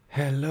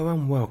Hello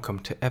and welcome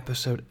to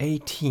episode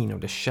 18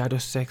 of the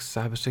ShadowSec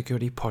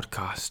Cybersecurity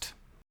Podcast.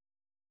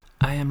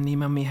 I am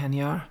Nima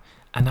Mihanyar,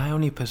 and I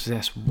only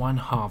possess one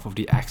half of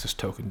the access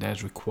token that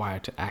is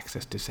required to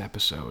access this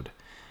episode.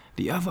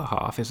 The other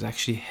half is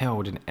actually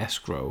held in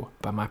escrow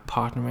by my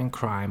partner in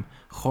crime,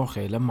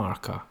 Jorge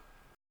Lamarca.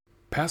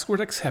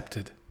 Password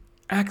accepted.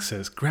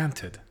 Access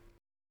granted.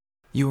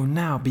 You will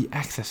now be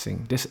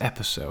accessing this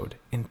episode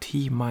in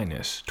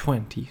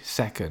T-20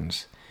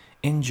 seconds.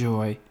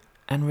 Enjoy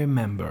and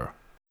remember.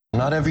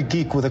 Not every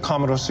geek with a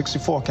Commodore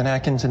 64 can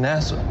hack into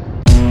NASA.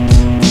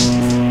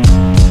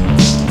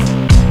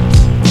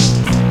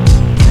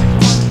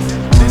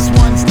 This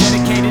one's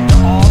dedicated to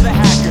all the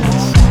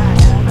hackers.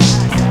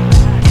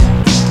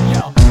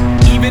 Yo.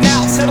 Even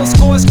out, settle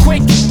scores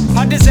quick.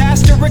 Our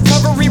disaster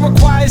recovery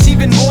requires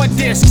even more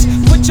discs.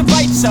 Put your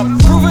bytes up,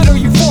 prove it or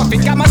you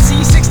forfeit. Got my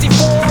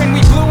C64 and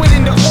we blew it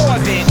into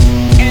orbit.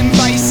 M.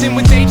 Bison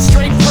with 8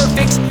 straight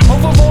perfects.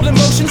 Overbold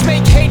emotions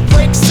make hate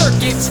break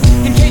circuits.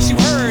 In case you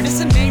heard, it's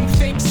a name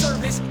fake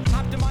service.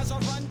 Optimize our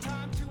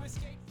runtime to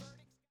escape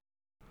verdicts.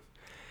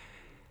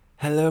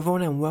 Hello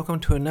everyone and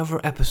welcome to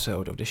another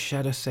episode of the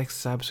ShadowSec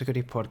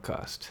Cybersecurity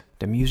Podcast.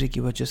 The music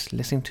you were just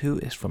listening to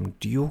is from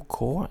Dual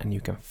Core and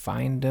you can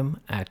find them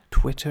at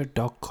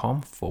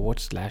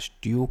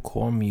twitter.com/Dual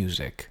Core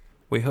Music.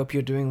 We hope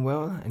you're doing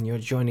well and you're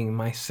joining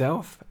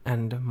myself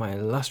and my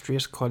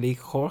illustrious colleague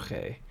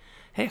Jorge.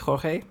 Hey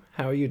Jorge,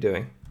 how are you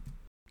doing?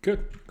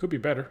 Good. Could be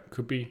better.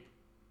 Could be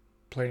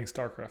playing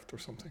StarCraft or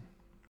something.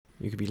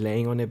 You could be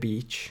laying on a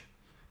beach,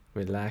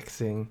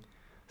 relaxing,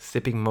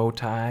 sipping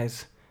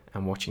motais,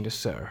 and watching the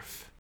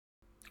surf.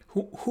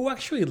 Who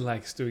actually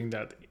likes doing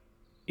that?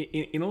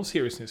 In all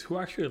seriousness, who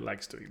actually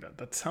likes doing that?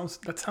 That sounds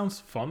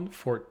fun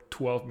for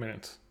 12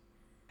 minutes.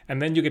 And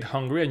then you get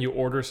hungry and you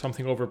order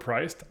something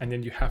overpriced, and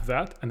then you have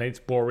that, and then it's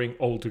boring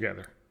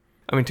altogether.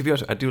 I mean, to be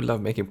honest, I do love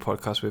making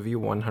podcasts with you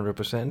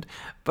 100%,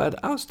 but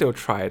I'll still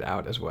try it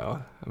out as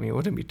well. I mean, it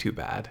wouldn't be too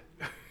bad.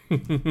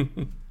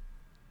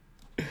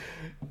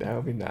 That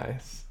would be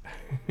nice.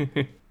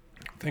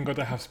 Thank God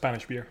I have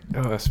Spanish beer.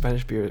 Oh,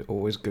 Spanish beer is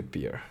always good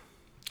beer.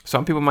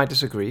 Some people might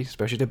disagree,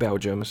 especially the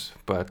Belgians,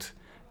 but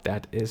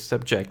that is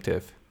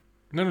subjective.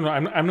 No,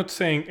 I'm not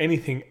saying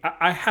anything.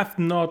 I have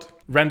not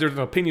rendered an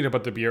opinion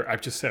about the beer.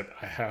 I've just said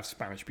I have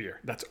Spanish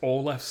beer. That's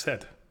all I've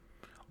said.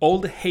 All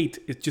the hate,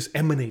 it just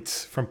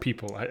emanates from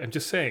people. I'm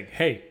just saying,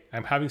 hey,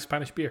 I'm having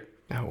Spanish beer.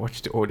 Now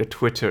watch all the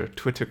Twitter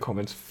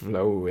comments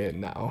flow in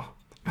now.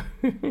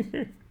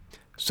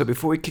 So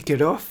before we kick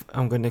it off,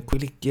 I'm going to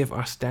quickly give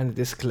our standard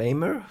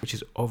disclaimer, which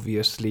is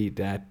obviously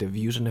that the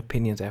views and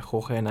opinions that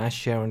Jorge and I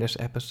share on this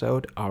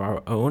episode are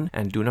our own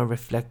and do not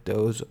reflect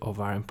those of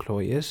our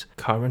employers,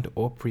 current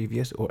or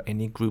previous, or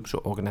any groups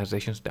or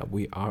organizations that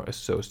we are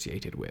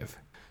associated with.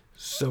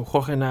 So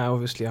Jorge and I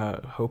obviously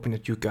are hoping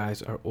that you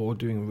guys are all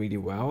doing really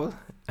well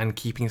and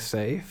keeping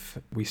safe.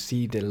 We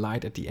see the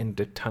light at the end of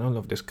the tunnel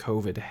of this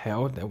COVID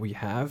hell that we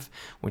have,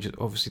 which is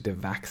obviously the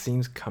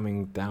vaccines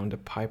coming down the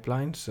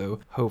pipeline. So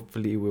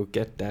hopefully we'll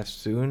get that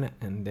soon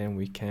and then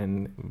we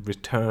can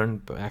return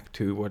back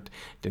to what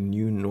the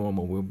new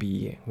normal will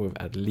be, with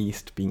at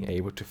least being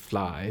able to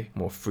fly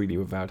more freely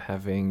without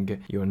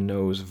having your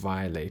nose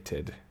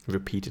violated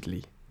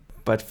repeatedly.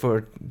 But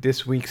for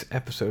this week's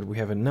episode, we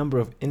have a number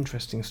of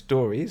interesting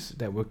stories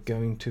that we're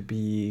going to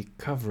be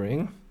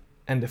covering.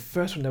 And the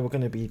first one that we're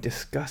going to be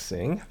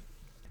discussing,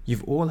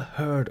 you've all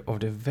heard of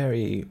the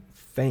very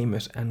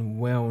famous and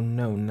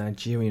well-known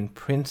Nigerian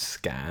prince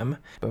scam.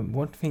 But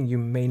one thing you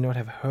may not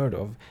have heard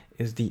of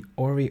is the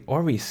Ori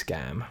Ori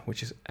scam,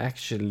 which is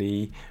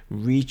actually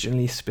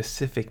regionally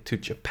specific to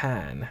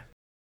Japan.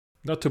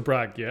 Not to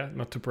brag,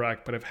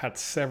 but I've had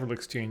several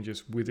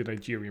exchanges with the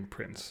Nigerian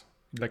prince.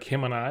 Like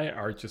him and I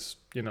are just,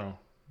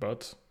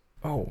 buds.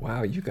 Oh,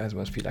 wow, you guys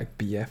must be like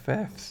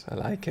BFFs. I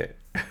like it.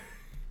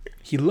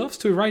 He loves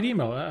to write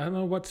email. I don't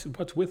know what's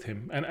with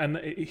him. And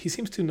he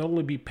seems to not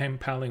only be pen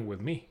paling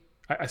with me.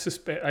 I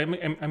suspect I'm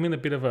in a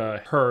bit of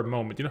a Her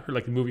moment. You know, her,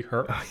 like the movie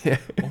Her? Oh, yeah.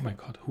 Oh my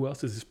God, who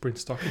else is this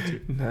prince talking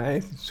to?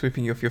 Nice,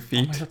 sweeping you off your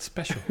feet. Oh my God,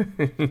 special.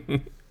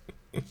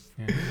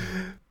 Yeah.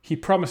 He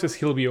promises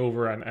he'll be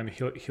over and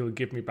he'll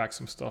give me back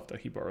some stuff that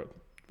he borrowed.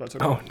 That's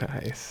okay. Oh,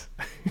 nice.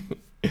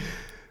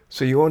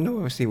 So you all know,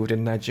 obviously, with the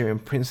Nigerian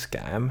prince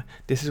scam,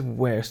 this is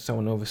where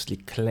someone obviously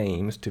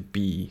claims to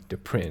be the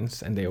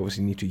prince, and they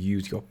obviously need to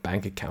use your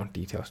bank account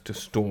details to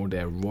store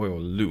their royal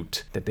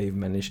loot that they've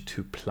managed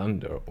to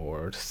plunder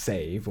or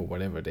save or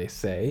whatever they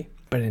say.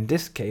 But in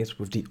this case,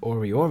 with the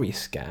Ori Ori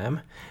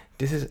scam,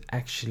 this is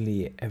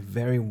actually a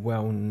very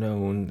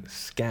well-known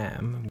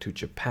scam to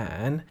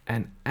Japan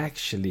and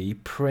actually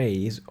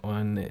preys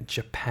on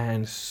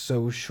Japan's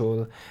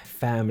social,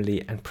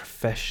 family and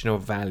professional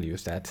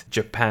values that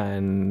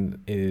Japan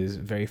is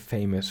very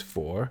famous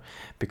for,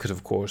 because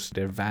of course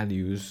their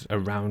values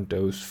around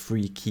those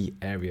 3 key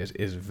areas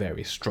is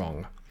very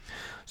strong.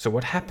 So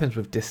what happens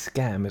with this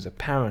scam is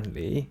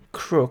apparently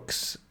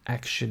crooks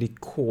actually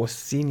call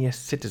senior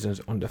citizens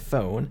on the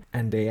phone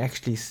and they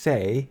actually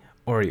say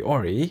Ori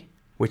Ori,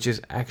 which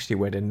is actually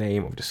where the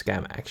name of the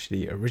scam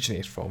actually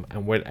originates from,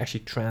 and what it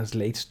actually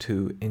translates to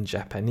in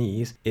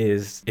Japanese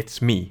is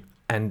 "it's me."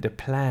 And the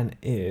plan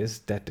is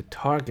that the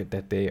target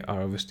that they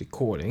are obviously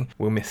calling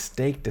will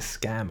mistake the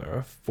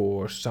scammer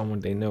for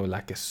someone they know,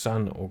 like a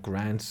son or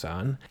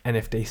grandson. And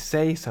if they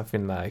say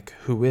something like,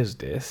 "Who is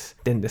this?"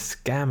 then the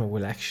scammer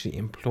will actually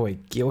employ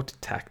guilt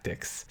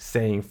tactics,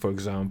 saying, for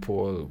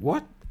example,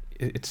 "What?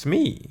 It's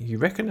me. You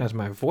recognize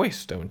my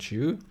voice, don't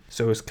you?"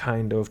 So it's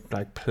kind of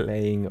like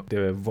playing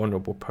the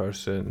vulnerable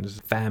person's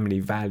family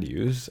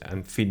values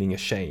and feeling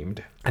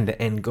ashamed. And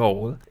the end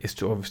goal is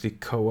to obviously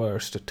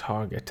coerce the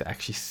target to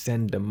actually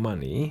send the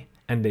money.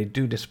 And they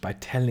do this by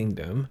telling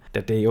them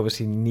that they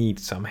obviously need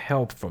some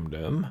help from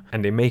them.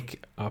 And they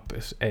make up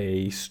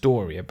a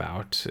story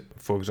about,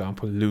 for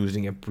example,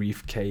 losing a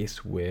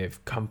briefcase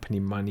with company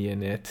money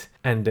in it.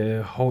 And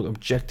the whole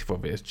objective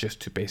of it is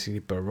just to basically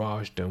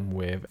barrage them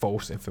with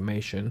false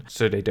information,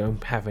 so they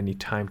don't have any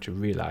time to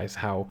realize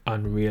how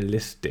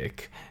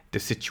unrealistic the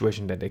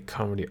situation that they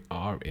currently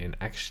are in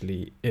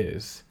actually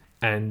is.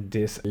 And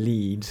this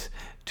leads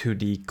to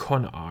the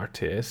con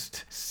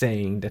artist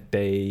saying that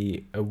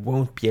they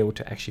won't be able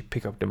to actually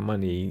pick up the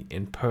money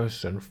in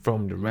person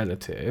from the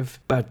relative,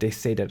 but they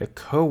say that a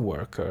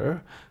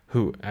co-worker,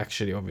 who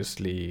actually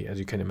obviously, as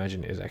you can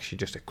imagine, is actually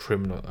just a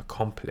criminal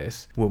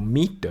accomplice, will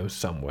meet them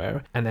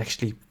somewhere and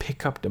actually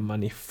pick up the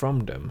money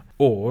from them.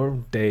 Or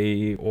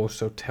they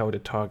also tell the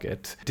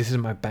target, "This is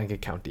my bank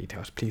account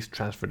details, please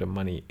transfer the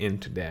money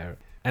into there."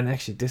 And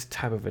actually this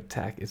type of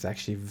attack is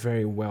actually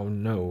very well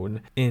known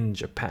in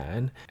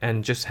Japan.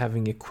 And just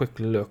having a quick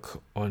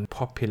look on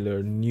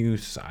popular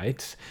news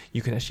sites,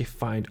 you can actually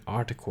find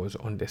articles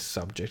on this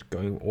subject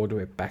going all the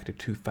way back to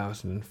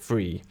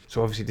 2003.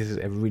 So obviously this is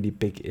a really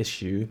big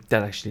issue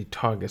that actually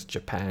targets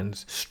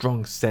Japan's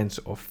strong sense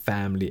of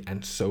family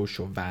and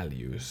social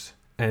values.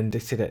 And they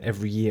say that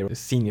every year the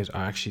seniors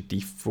are actually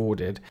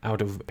defrauded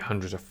out of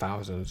hundreds of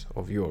thousands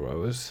of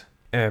euros.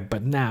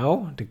 But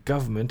now the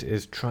government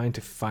is trying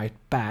to fight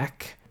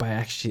back by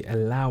actually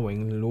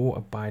allowing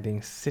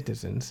law-abiding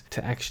citizens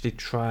to actually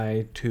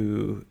try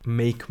to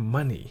make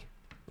money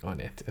on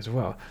it as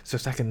well. So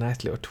it's like a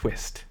nice little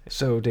twist.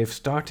 So they've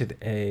started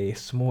a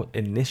small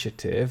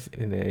initiative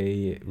in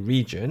a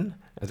region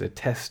as a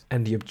test,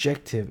 and the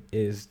objective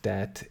is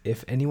that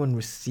if anyone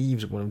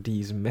receives one of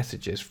these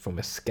messages from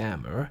a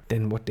scammer,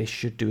 then what they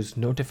should do is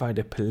notify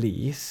the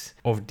police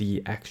of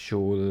the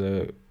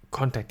actual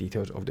contact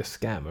details of the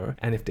scammer,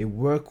 and if they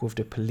work with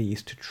the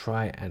police to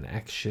try and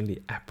actually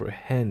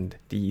apprehend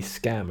the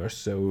scammer,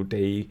 so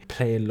they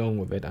play along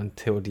with it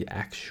until the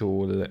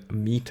actual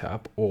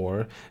meetup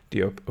or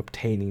the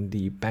obtaining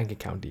the bank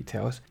account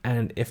details,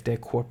 and if their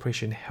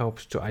cooperation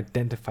helps to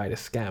identify the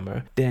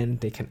scammer, then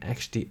they can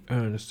actually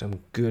earn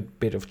some good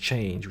bit of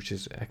change, which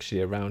is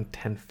actually around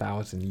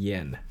 10,000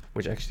 yen,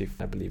 which actually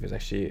I believe is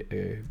actually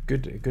a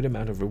good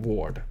amount of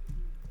reward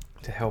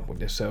to help with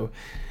this. So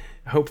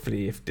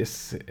hopefully if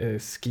this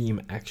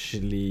scheme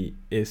actually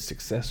is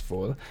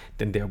successful,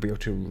 then they'll be able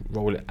to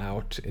roll it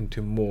out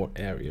into more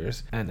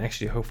areas, and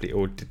actually hopefully it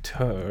will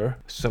deter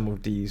some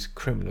of these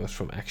criminals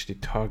from actually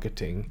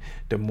targeting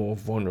the more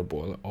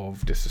vulnerable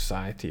of the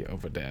society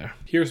over there.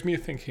 Here's me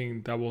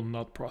thinking that will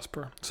not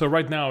prosper. So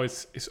right now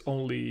it's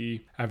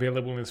only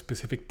available in a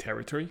specific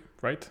territory,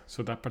 right?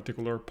 So that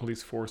particular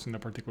police force in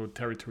that particular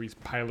territory is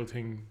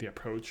piloting the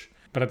approach.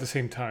 But at the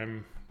same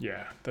time,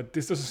 yeah, that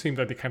this doesn't seem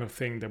like the kind of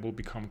thing that will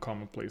become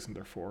commonplace and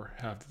therefore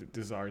have the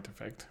desired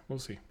effect. We'll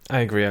see. I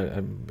agree.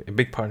 A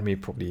big part of me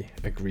probably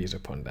agrees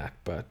upon that,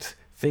 but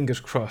fingers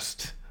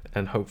crossed.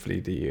 And hopefully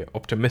the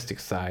optimistic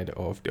side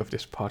of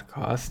this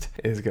podcast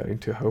is going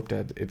to hope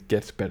that it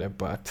gets better.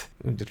 But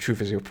the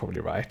truth is you're probably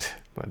right.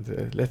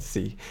 But let's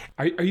see.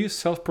 Are you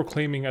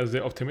self-proclaiming as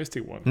the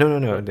optimistic one? No.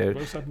 What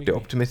does that mean? The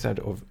optimistic side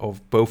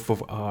of both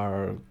of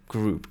our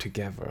group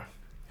together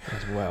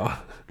as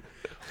well.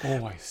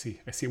 Oh, I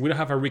see. We don't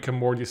have a Rick and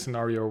Morty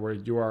scenario where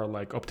you are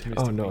like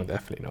optimistic. Oh, no,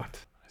 definitely not.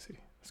 I see.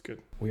 That's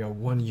good. We are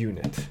one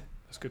unit.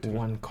 That's good to know.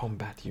 One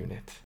combat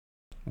unit.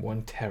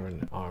 One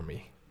Terran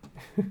army.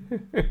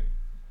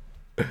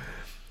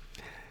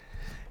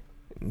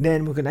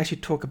 Then we're going to actually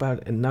talk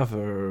about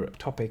another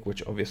topic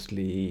which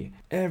obviously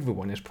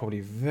everyone is probably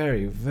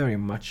very, very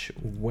much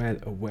well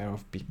aware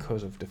of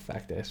because of the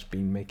fact that it's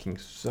been making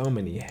so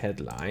many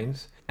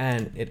headlines,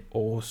 and it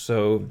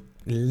also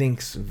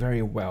links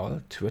very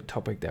well to a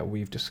topic that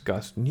we've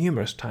discussed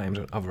numerous times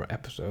on other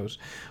episodes,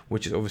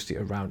 which is obviously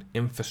around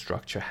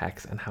infrastructure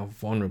hacks and how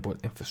vulnerable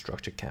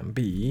infrastructure can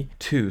be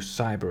to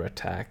cyber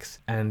attacks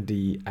and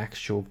the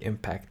actual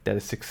impact that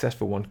a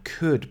successful one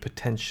could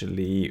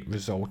potentially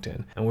result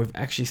in. And we've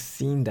actually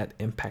seen that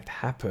impact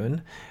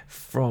happen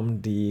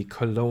from the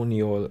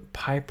Colonial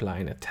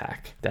Pipeline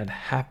attack that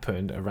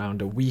happened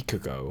around a week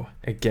ago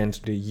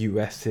against the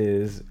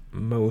US's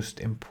most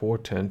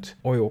important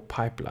oil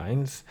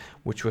pipelines,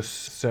 which was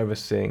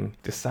servicing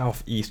the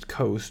southeast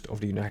coast of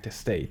the United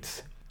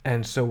States.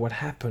 And so what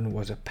happened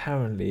was,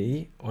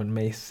 apparently on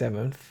May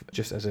 7th,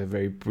 just as a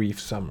very brief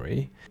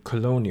summary,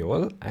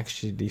 Colonial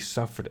actually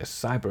suffered a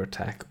cyber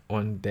attack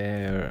on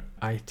their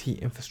IT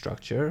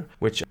infrastructure,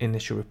 which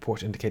initial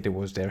reports indicated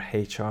was their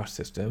HR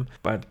system.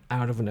 But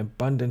out of an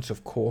abundance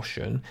of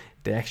caution,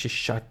 they actually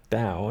shut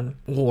down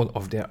all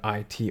of their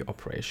IT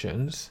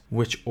operations,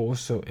 which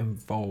also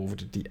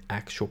involved the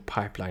actual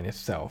pipeline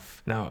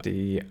itself. Now,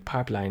 the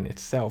pipeline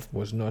itself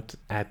was not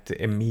at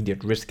the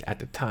immediate risk at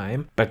the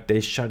time, but they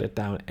shut it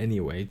down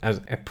anyway as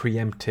a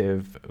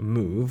preemptive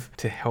move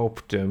to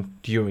help them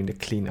during the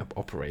cleanup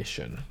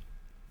operation.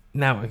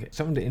 Now,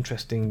 some of the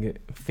interesting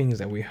things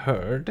that we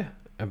heard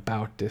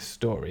about this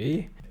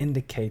story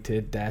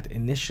indicated that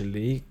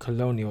initially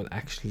Colonial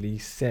actually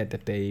said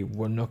that they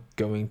were not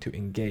going to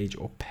engage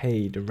or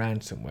pay the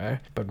ransomware,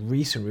 but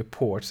recent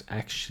reports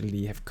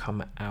actually have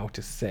come out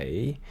to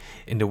say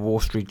in the Wall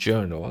Street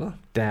Journal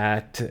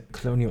that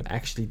Colonial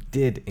actually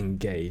did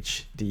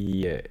engage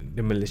the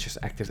malicious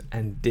actors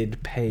and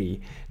did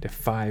pay the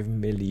 $5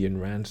 million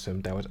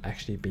ransom that was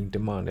actually being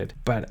demanded.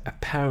 But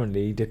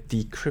apparently the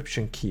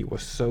decryption key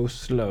was so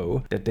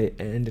slow that they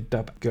ended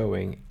up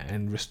going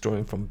and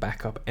restoring from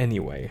backup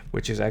anyway,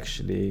 which is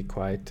actually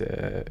quite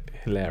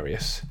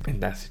hilarious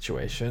in that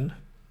situation.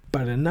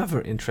 But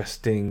another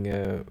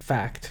interesting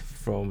fact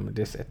from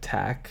this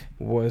attack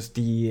was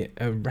the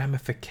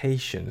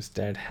ramifications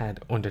that it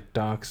had on the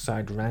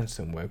DarkSide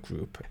ransomware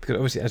group. Because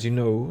obviously, as you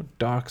know,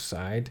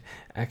 DarkSide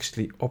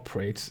actually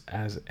operates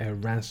as a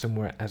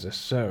ransomware as a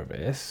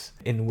service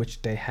in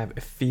which they have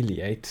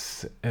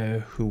affiliates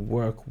who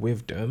work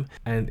with them,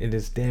 and it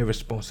is their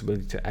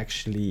responsibility to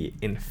actually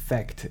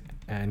infect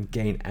and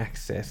gain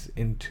access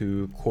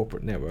into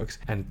corporate networks,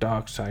 and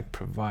DarkSide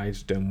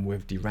provides them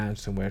with the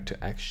ransomware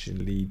to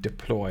actually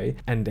deploy,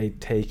 and they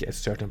take a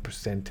certain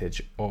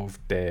percentage of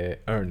their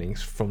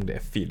earnings from the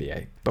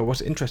affiliate. But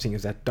what's interesting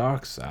is that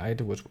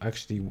DarkSide was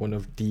actually one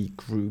of the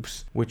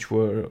groups which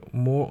were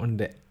more on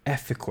the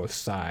ethical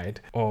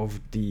side of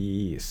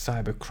the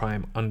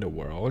cybercrime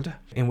underworld,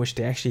 in which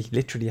they actually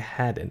literally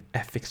had an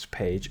ethics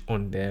page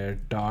on their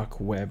dark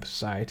web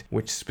site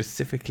which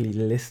specifically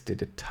listed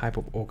the type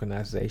of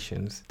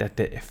organizations that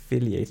their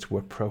affiliates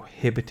were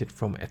prohibited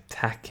from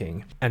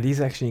attacking. And these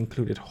actually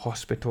included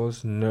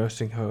hospitals,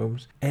 nursing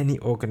homes, any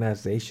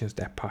organizations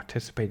that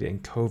participated in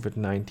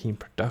COVID-19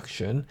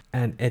 production,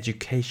 and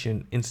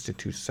education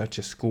institutes such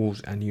as schools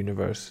and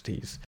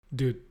universities.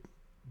 Dude,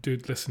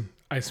 listen.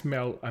 I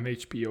smell an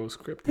HBO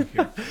script in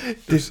here.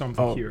 There's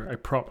something here.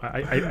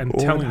 I'm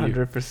telling you.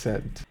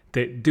 100%.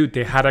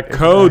 They had a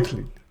code.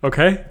 Exactly.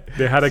 Okay?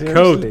 They had a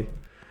Seriously.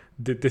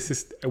 code. This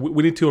is.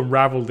 We need to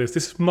unravel this.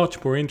 This is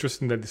much more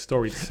interesting than the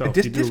story itself.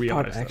 This, You do this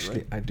realize part that, actually,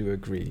 right? I do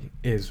agree,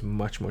 is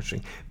much more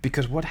interesting.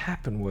 Because what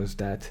happened was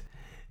that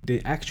the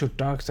actual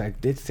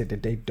DarkSide did say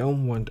that they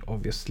don't want,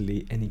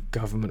 obviously, any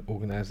government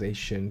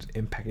organizations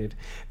impacted,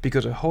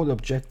 because the whole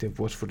objective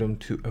was for them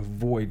to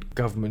avoid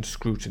government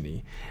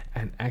scrutiny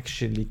and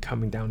actually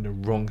coming down the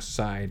wrong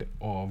side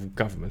of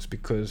governments,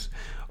 because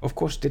of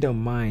course they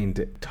don't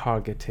mind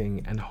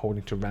targeting and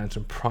holding to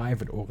ransom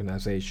private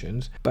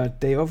organizations, but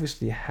they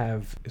obviously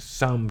have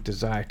some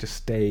desire to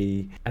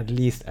stay at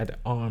least at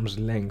arm's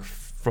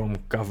length from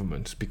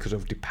governments because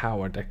of the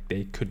power that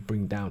they could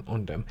bring down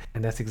on them.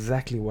 And that's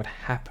exactly what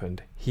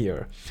happened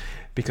here.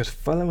 Because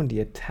following the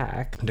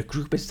attack, the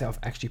group itself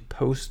actually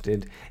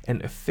posted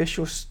an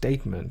official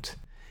statement,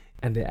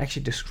 and they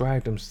actually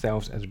described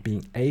themselves as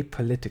being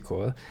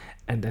apolitical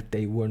and that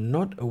they were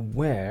not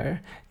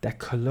aware that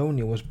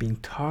Colonial was being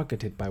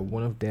targeted by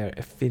one of their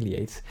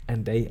affiliates.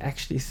 And they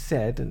actually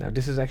said, now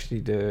this is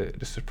actually the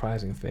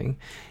surprising thing,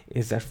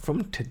 is that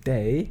from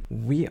today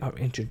we are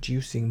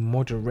introducing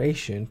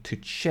moderation to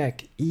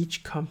check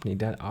each company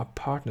that our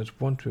partners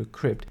want to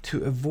encrypt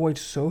to avoid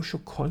social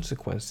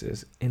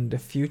consequences in the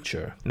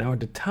future. Now at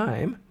the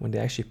time when they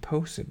actually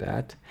posted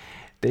that,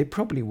 they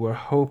probably were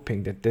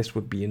hoping that this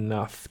would be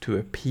enough to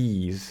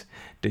appease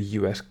the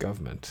US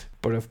government.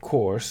 But of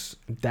course,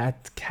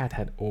 that cat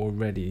had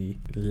already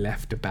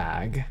left the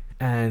bag.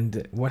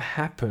 And what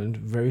happened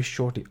very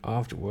shortly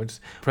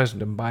afterwards,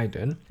 President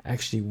Biden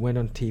actually went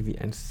on TV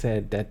and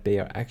said that they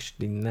are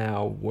actually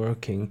now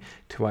working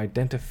to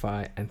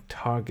identify and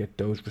target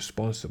those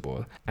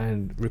responsible.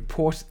 And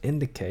reports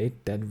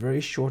indicate that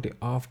very shortly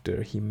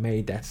after he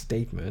made that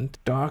statement,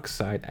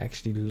 DarkSide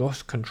actually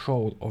lost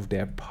control of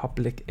their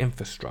public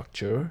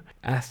infrastructure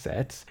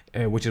assets,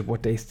 which is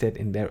what they said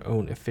in their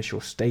own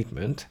official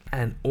statement.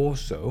 And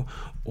also,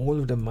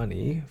 all of the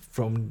money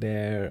from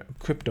their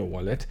crypto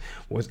wallet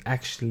was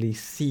actually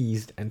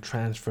seized and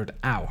transferred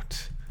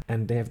out.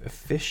 And they have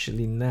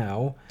officially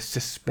now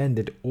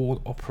suspended all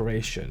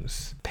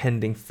operations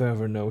pending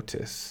further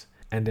notice.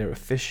 And their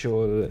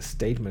official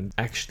statement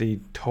actually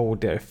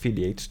told their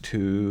affiliates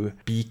to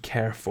be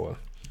careful,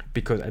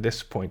 because at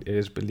this point it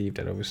is believed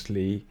that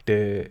obviously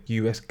the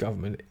US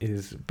government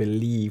is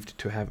believed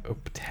to have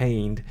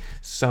obtained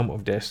some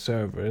of their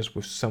servers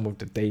with some of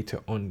the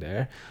data on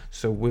there.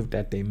 So with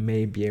that, they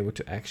may be able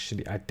to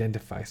actually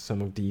identify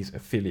some of these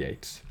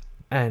affiliates.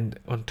 And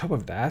on top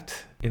of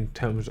that, in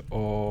terms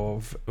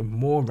of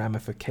more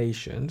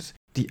ramifications,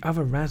 the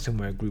other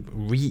ransomware group,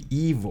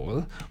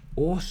 ReEvil,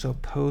 also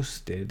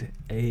posted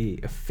an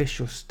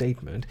official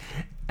statement,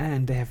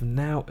 and they have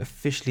now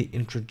officially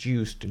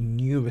introduced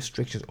new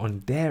restrictions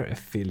on their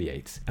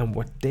affiliates and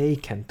what they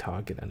can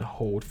target and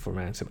hold for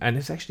ransom. And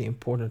it's actually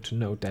important to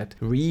note that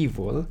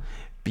ReEvil,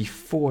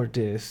 before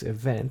this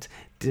event,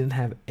 didn't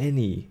have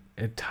any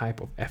type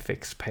of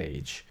ethics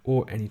page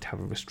or any type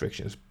of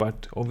restrictions,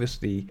 but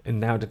obviously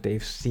now that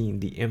they've seen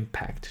the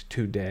impact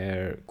to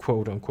their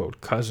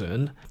quote-unquote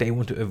cousin, they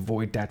want to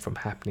avoid that from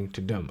happening to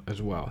them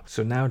as well.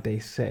 So now they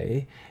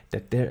say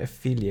that their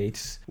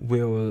affiliates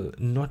will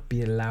not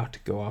be allowed to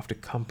go after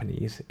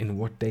companies in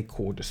what they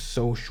call the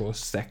social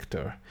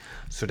sector.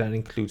 So that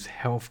includes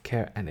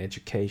healthcare and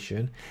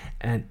education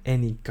and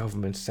any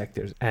government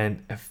sectors,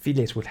 and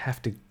affiliates would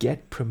have to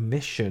get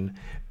permission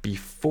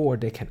before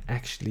they can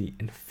actually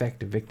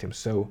infect the victim.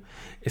 So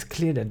it's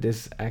clear that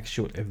this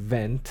actual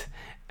event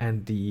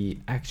and the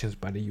actions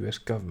by the US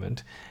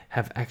government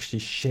have actually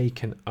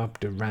shaken up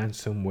the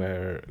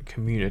ransomware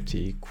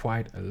community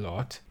quite a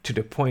lot, to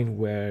the point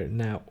where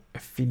now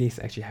affiliates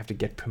actually have to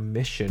get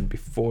permission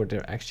before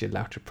they're actually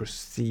allowed to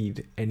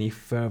proceed any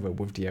further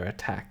with their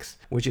attacks,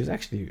 which is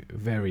actually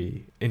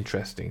very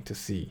interesting to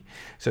see.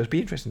 So it'll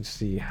be interesting to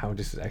see how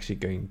this is actually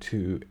going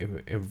to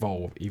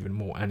evolve even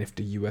more, and if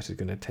the US is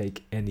going to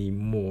take any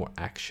more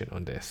action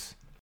on this.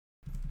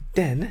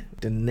 Then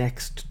the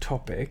next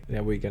topic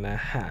that we're gonna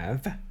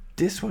have,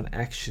 this one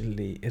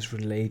actually is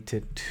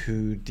related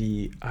to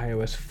the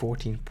iOS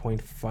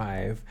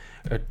 14.5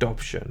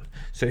 adoption.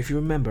 So if you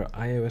remember,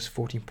 iOS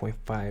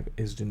 14.5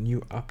 is the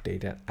new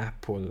update that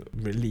Apple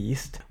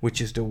released,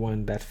 which is the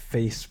one that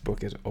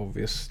Facebook is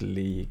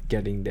obviously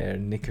getting their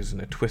knickers in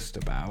a twist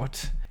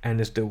about,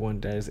 and is the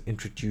one that is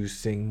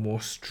introducing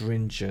more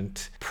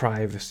stringent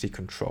privacy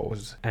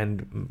controls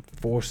and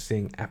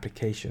forcing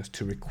applications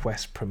to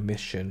request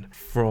permission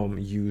from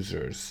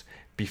users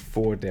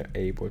before they're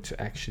able to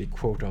actually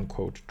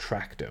quote-unquote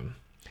track them.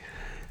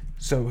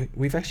 So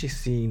we've actually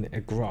seen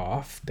a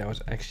graph that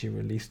was actually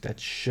released that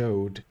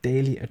showed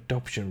daily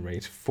adoption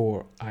rates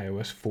for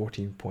iOS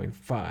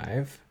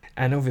 14.5.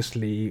 And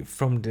obviously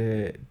from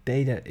the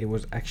day that it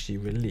was actually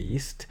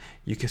released,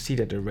 you can see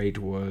that the rate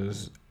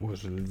was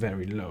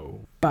very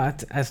low.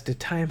 But as the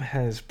time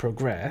has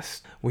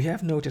progressed, we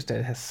have noticed that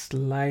it has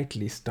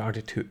slightly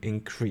started to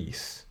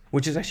increase,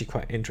 which is actually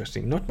quite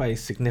interesting. Not by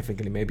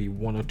significantly, maybe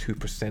 1 or 2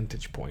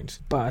 percentage points,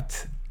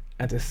 but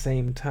at the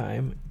same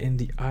time, in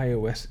the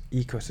iOS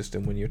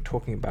ecosystem, when you're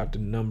talking about the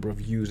number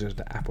of users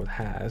that Apple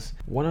has,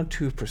 1 or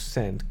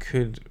 2%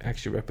 could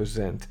actually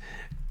represent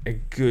a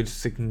good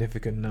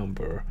significant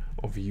number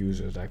of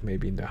users, like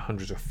maybe in the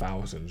hundreds of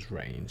thousands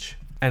range.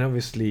 And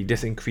obviously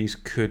this increase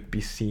could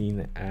be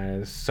seen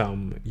as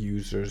some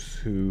users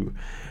who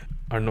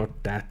are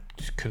not that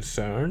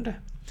concerned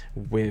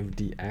with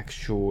the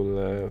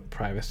actual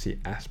privacy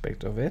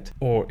aspect of it,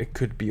 or it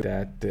could be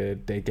that they're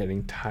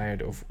getting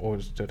tired of all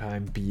the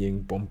time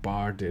being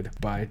bombarded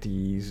by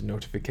these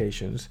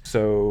notifications,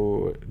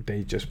 so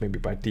they just maybe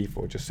by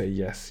default just say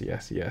yes,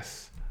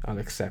 I'll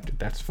accept it,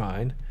 that's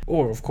fine.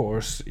 Or of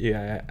course,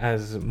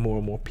 as more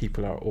and more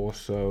people are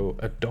also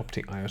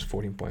adopting iOS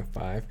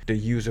 14.5, the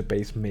user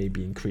base may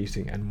be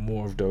increasing, and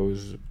more of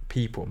those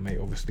people may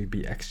obviously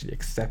be actually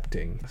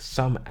accepting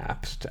some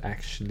apps to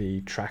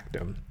actually track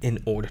them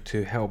in order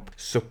to help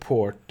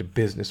support the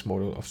business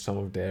model of some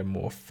of their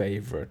more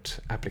favorite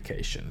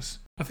applications.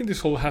 I think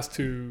this all has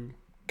to,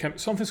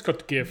 something's got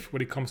to give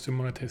when it comes to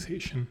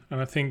monetization.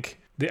 And I think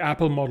the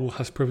Apple model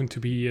has proven to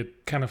be a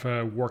kind of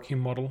a working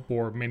model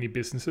for many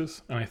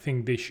businesses. And I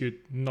think they should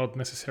not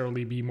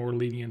necessarily be more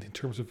lenient in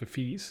terms of the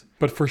fees.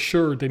 But for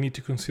sure, they need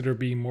to consider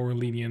being more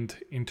lenient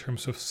in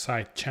terms of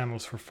side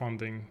channels for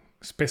funding,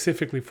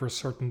 specifically for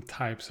certain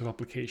types of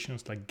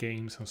applications like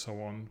games and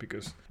so on.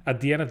 Because at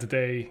the end of the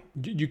day,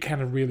 you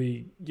cannot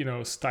really,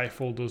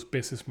 stifle those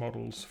business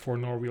models for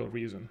no real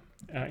reason.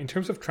 In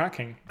terms of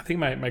tracking, I think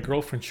my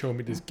girlfriend showed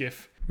me this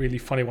GIF, really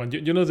funny one.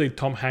 You know the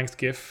Tom Hanks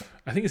GIF?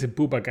 I think it's a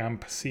Booba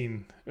Gump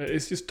scene.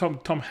 It's just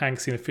Tom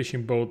Hanks in a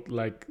fishing boat,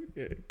 like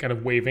kind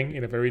of waving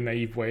in a very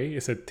naive way.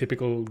 It's a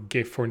typical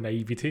GIF for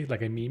naivety,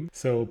 like a meme.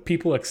 So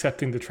people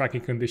accepting the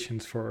tracking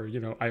conditions for,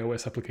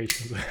 iOS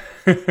applications.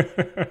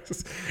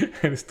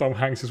 And it's Tom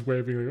Hanks just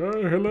waving like,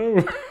 oh,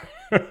 hello.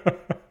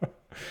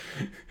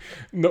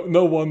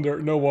 No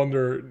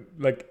wonder,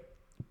 like,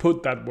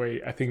 put that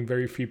way, I think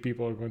very few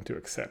people are going to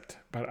accept.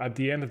 But at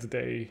the end of the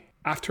day,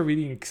 after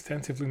reading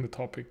extensively on the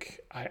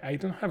topic, I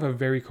don't have a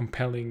very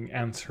compelling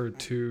answer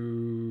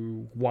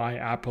to why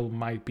Apple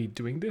might be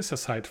doing this,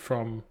 aside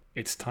from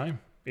its time.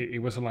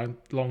 It was a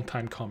long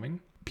time coming.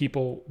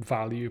 People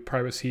value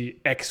privacy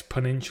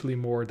exponentially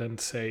more than,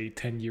 say,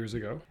 10 years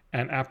ago.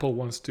 And Apple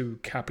wants to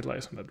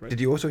capitalize on that, right?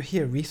 Did you also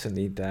hear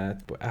recently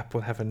that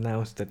Apple have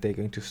announced that they're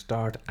going to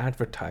start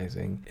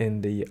advertising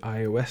in the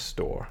iOS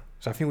store?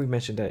 So I think we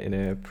mentioned that in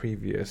a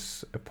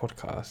previous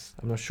podcast.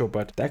 I'm not sure,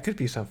 but that could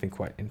be something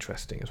quite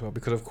interesting as well.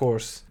 Because of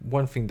course,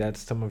 one thing that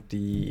some of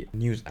the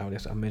news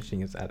outlets are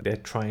mentioning is that they're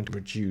trying to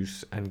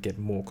reduce and get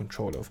more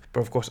control of.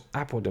 But of course,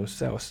 Apple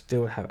themselves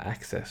still have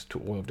access to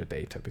all of the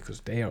data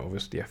because they are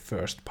obviously a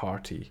first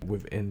party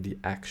within the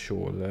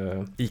actual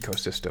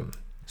ecosystem.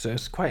 So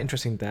it's quite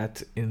interesting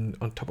that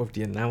on top of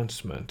the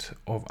announcement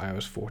of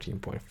iOS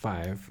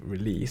 14.5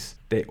 release,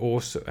 they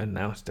also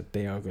announced that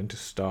they are going to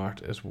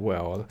start as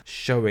well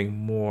showing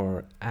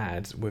more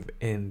ads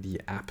within the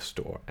App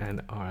Store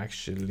and are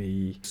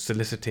actually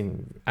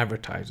soliciting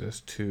advertisers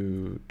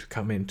to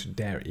come into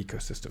their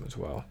ecosystem as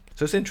well.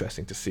 So it's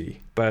interesting to see.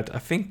 But I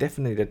think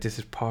definitely that this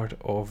is part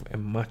of a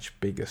much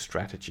bigger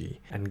strategy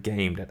and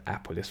game that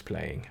Apple is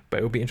playing. But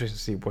it'll be interesting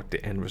to see what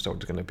the end result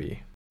is going to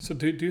be. So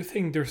do you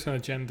think there's an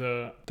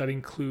agenda that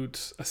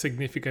includes a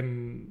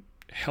significant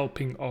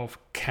helping of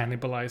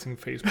cannibalizing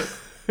Facebook?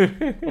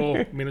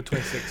 Oh, minute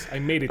 26. I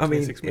made it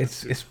 26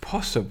 minutes. It's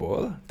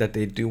possible that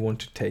they do want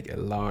to take a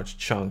large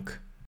chunk.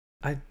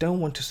 I don't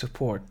want to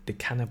support the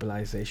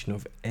cannibalization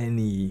of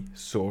any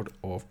sort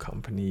of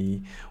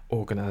company,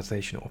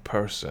 organization, or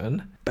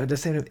person. But at the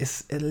same time,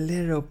 it's a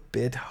little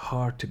bit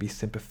hard to be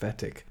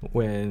sympathetic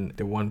when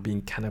the one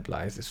being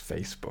cannibalized is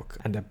Facebook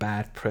and the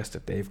bad press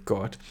that they've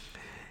got.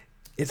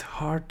 It's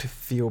hard to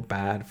feel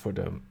bad for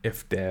them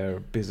if their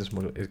business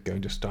model is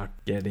going to start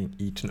getting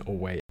eaten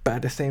away. But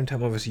at the same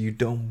time, obviously, you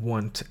don't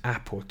want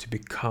Apple to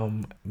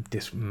become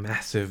this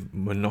massive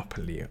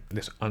monopoly,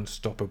 this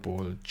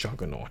unstoppable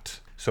juggernaut.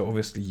 So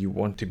obviously, you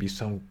want to be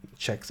some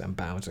checks and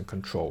bounds and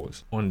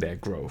controls on their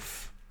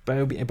growth. But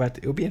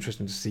it'll be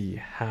interesting to see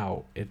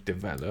how it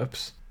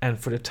develops. And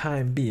for the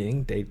time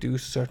being, they do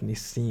certainly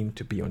seem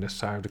to be on the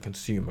side of the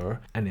consumer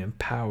and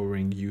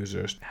empowering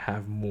users to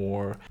have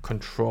more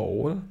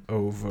control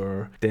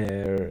over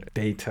their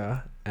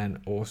data and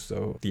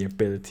also the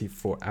ability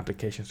for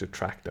applications to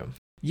track them.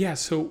 Yeah,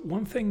 so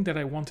one thing that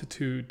I wanted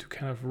to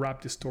kind of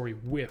wrap this story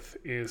with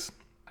is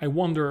I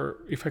wonder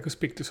if I could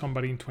speak to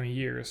somebody in 20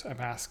 years.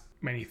 I've asked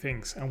many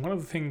things. And one of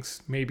the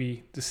things,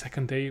 maybe the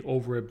second day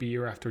over a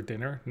beer after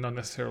dinner, not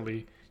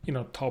necessarily,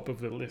 top of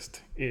the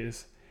list,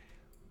 is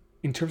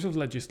in terms of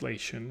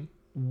legislation,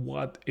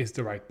 what is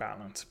the right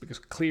balance? Because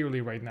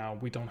clearly right now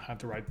we don't have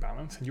the right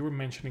balance. And you were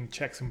mentioning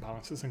checks and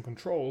balances and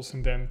controls.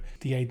 And then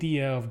the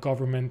idea of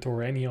government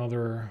or any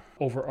other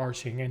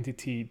overarching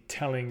entity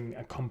telling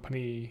a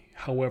company,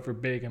 however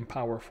big and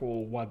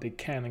powerful, what they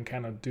can and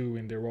cannot do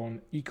in their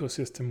own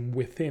ecosystem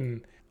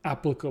within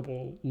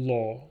applicable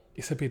law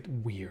is a bit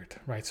weird,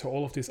 right? So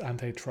all of this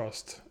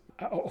antitrust,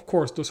 of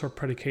course, those are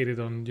predicated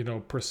on,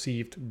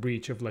 perceived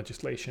breach of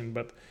legislation.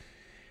 But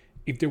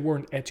if there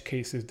weren't edge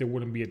cases, there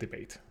wouldn't be a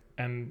debate.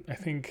 And I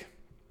think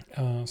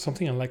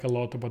something I like a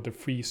lot about the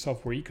free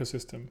software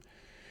ecosystem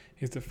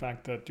is the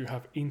fact that you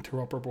have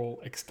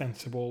interoperable,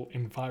 extensible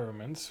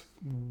environments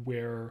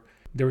where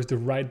there is the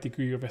right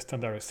degree of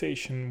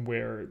standardization,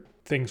 where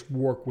things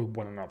work with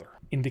one another.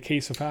 In the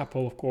case of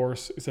Apple, of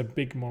course, it's a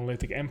big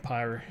monolithic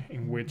empire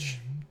in which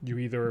you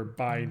either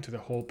buy into the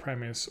whole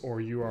premise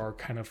or you are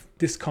kind of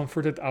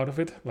discomforted out of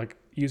it. Like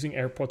using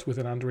AirPods with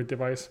an Android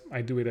device,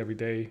 I do it every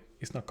day.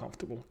 It's not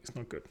comfortable. It's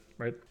not good,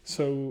 right?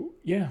 So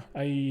yeah,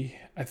 I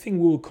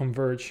think we will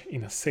converge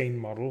in a sane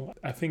model.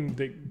 I think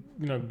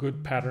that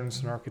good patterns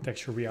and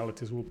architecture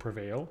realities will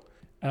prevail.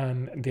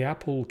 And the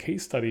Apple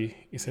case study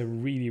is a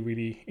really,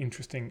 really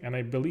interesting, and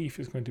I believe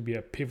is going to be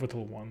a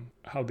pivotal one,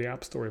 how the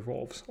App Store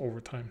evolves over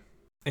time.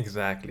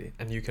 Exactly.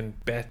 And you can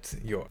bet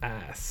your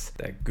ass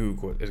that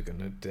Google is going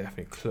to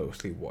definitely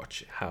closely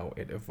watch how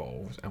it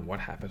evolves and what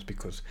happens,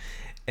 because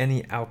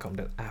any outcome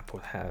that Apple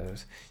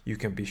has, you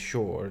can be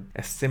sure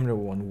a similar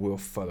one will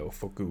follow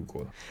for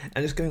Google.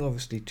 And just going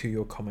obviously to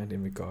your comment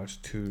in regards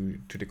to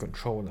the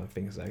control and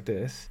things like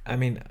this. I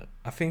mean,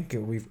 I think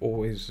we've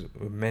always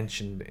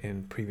mentioned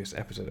in previous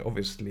episodes,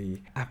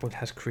 obviously Apple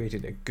has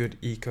created a good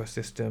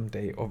ecosystem.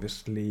 They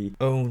obviously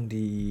own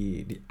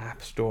the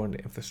App Store and the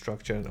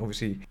infrastructure, and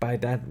obviously by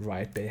that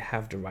right, they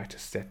have the right to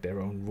set their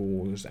own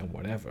rules and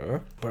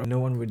whatever. But no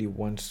one really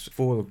wants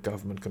full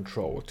government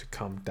control to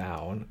come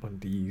down on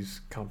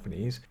these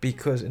companies,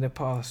 because in the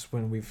past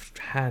when we've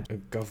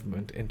had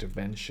government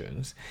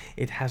interventions,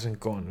 it hasn't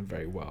gone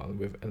very well,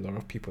 with a lot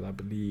of people, I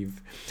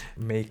believe,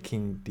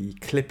 making the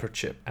Clipper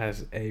chip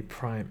as a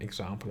prime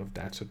example of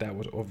that. So that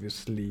was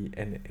obviously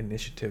an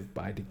initiative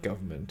by the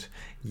government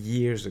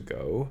years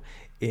ago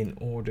in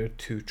order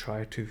to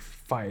try to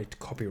fight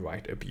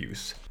copyright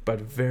abuse.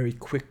 But very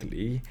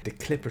quickly, the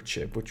Clipper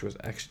chip, which was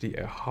actually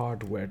a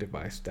hardware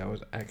device that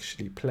was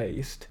actually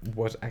placed,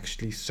 was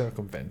actually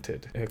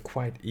circumvented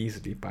quite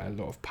easily by a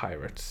lot of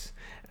pirates.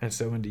 And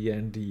so in the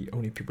end, the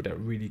only people that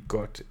really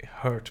got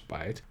hurt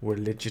by it were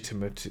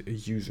legitimate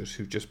users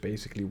who just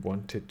basically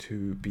wanted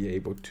to be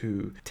able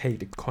to take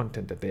the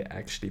content that they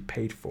actually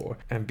paid for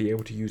and be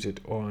able to use it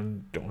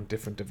on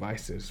different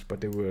devices, but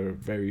they were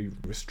very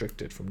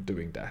restricted from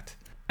doing that.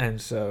 And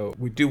so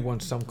we do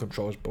want some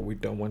controls, but we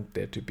don't want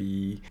there to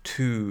be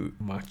too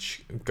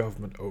much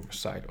government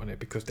oversight on it,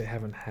 because they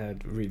haven't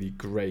had really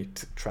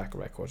great track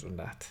records on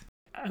that.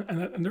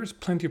 And there's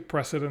plenty of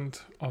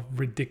precedent of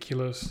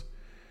ridiculous,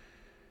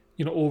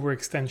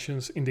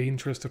 overextensions in the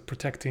interest of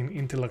protecting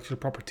intellectual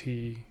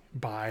property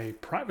by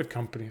private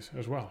companies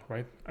as well,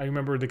 right? I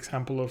remember the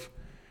example of,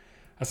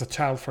 as a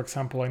child, for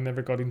example, I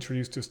never got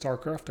introduced to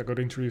StarCraft. I got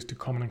introduced to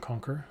Command &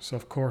 Conquer. So,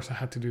 of course, I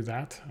had to do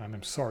that. And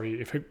I'm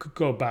sorry. If I could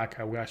go back,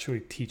 I would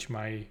actually teach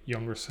my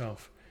younger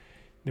self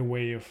the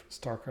way of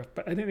StarCraft.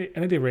 But at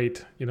any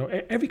rate,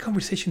 every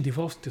conversation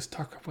devolves into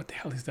StarCraft. What the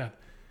hell is that?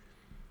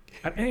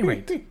 At any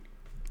rate,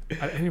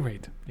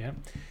 yeah.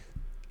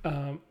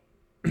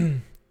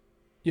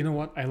 You know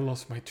what? I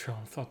lost my train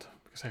of thought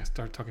because I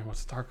started talking about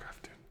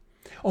StarCraft.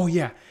 Oh,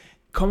 yeah.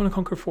 Command &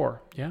 Conquer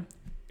 4, yeah?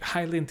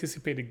 Highly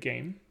anticipated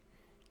game.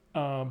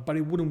 But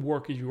it wouldn't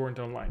work if you weren't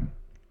online.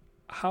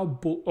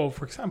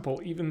 For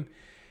example, even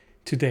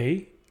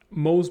today,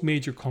 most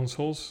major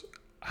consoles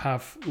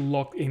have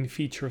locked-in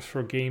features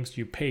for games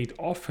you paid,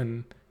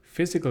 often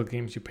physical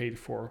games you paid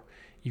for,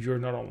 if you're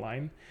not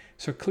online.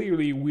 So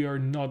clearly, we are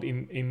not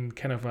in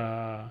kind of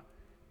a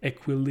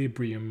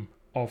equilibrium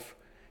of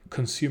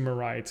consumer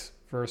rights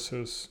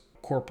versus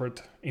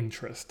corporate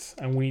interests,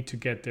 and we need to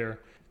get there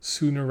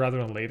sooner rather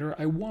than later.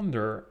 I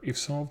wonder if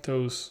some of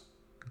those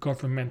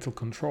governmental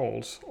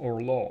controls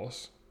or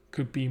laws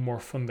could be more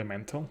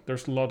fundamental.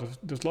 There's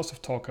lots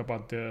of talk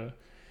about the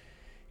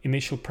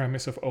initial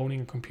premise of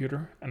owning a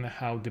computer and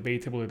how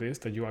debatable it is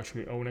that you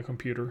actually own a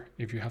computer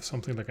if you have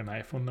something like an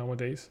iPhone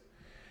nowadays.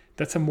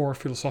 That's a more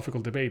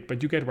philosophical debate,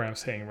 but you get what I'm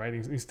saying, right?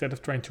 Instead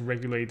of trying to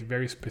regulate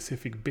very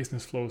specific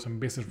business flows and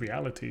business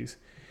realities,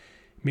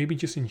 maybe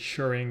just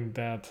ensuring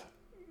that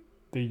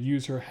the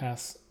user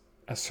has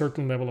a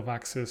certain level of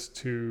access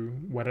to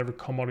whatever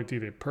commodity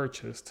they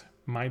purchased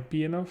might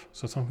be enough.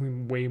 So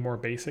something way more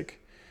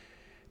basic.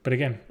 But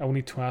again, I will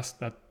need to ask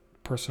that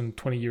person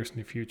 20 years in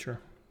the future.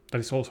 That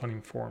is also an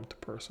informed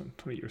person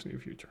 20 years in the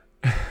future.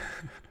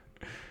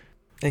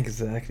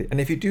 Exactly.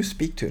 And if you do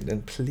speak to him,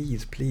 then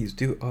please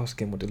do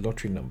ask him what the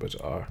lottery numbers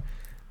are,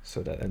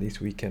 so that at least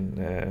we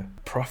can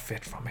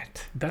profit from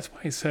it. That's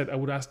why I said I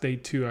would ask day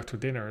 2 after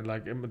dinner.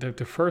 Like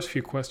the first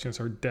few questions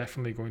are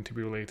definitely going to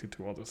be related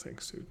to other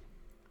things, dude.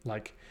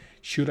 Like,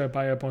 should I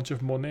buy a bunch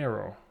of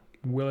Monero?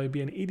 Will I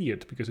be an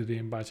idiot because I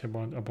didn't buy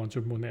a bunch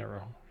of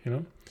Monero,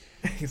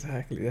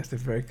 Exactly, that's a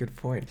very good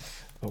point.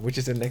 Which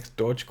is the next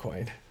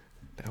Dogecoin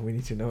that we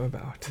need to know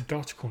about?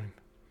 Dogecoin.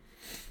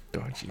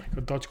 Dodgy. Oh my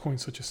God, Dogecoin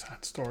is such a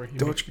sad story.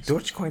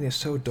 Dogecoin is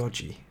so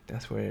dodgy.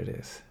 That's where it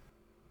is.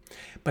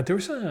 But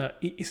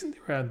isn't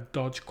there a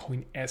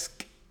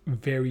Dogecoin-esque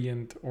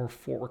variant or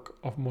fork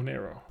of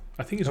Monero?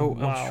 I think it's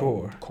I'm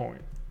sure. Coin.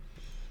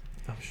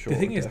 I'm sure. The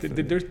thing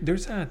definitely. is,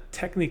 there's a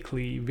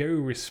technically very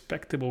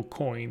respectable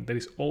coin that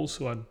is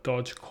also a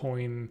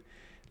Dogecoin,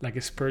 like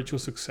a spiritual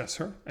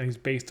successor, and it's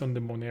based on the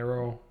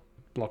Monero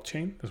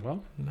blockchain as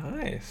well.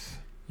 Nice.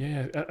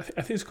 Yeah, I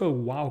think it's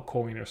called WoW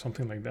Coin or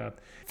something like that.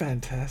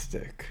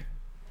 Fantastic.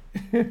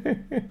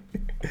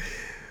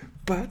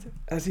 But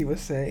as he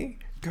was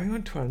saying, going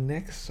on to our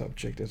next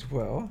subject as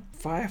well,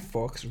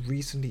 Firefox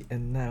recently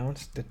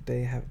announced that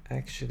they have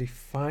actually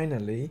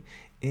finally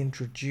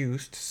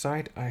introduced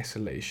site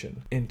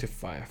isolation into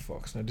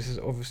Firefox. Now, this is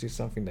obviously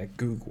something that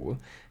Google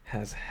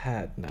has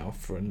had now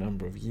for a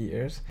number of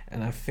years,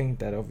 and I think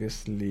that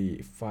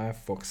obviously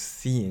Firefox,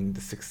 seeing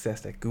the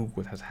success that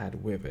Google has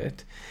had with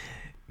it,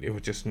 it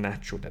was just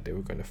natural that they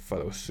were going to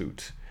follow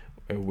suit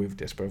with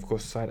this. But of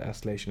course, site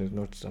isolation is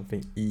not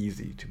something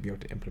easy to be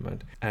able to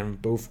implement,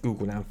 and both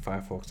Google and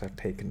Firefox have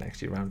taken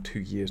actually around 2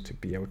 years to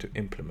be able to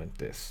implement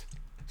this.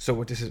 So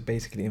what this is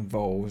basically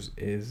involves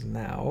is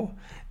now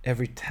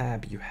every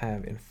tab you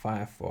have in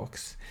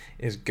Firefox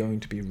is going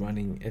to be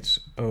running its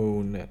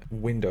own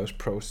Windows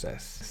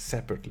process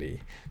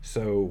separately.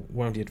 So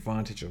one of the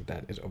advantages of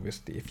that is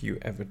obviously if you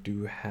ever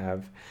do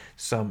have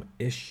some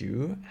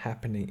issue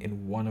happening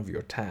in one of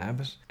your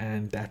tabs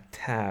and that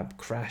tab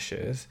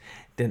crashes,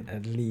 then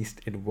at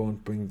least it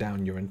won't bring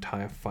down your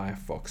entire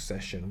Firefox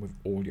session with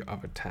all your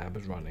other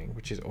tabs running,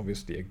 which is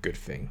obviously a good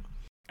thing.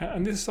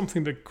 And this is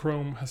something that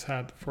Chrome has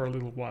had for a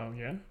little while,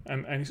 yeah?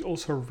 And it's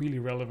also really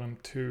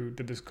relevant to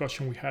the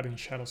discussion we had in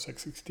Shadowsec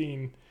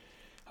 16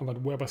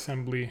 about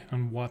WebAssembly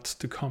and what's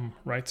to come,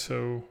 right?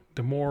 So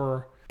the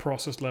more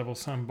process level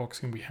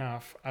sandboxing we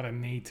have at a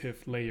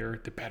native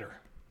layer, the better.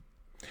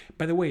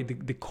 By the way,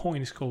 the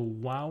coin is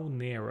called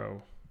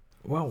WowNero.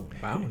 Wow,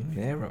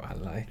 Nero, I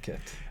like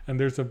it. And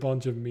there's a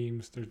bunch of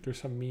memes.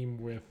 There's a meme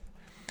with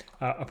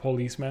a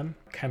policeman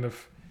kind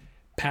of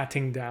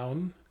patting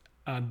down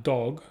a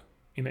dog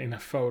in a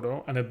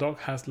photo, and the dog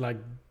has like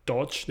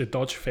the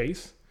dodge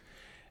face,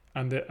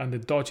 and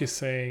the dodge is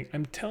saying,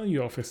 "I'm telling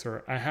you,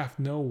 officer, I have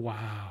no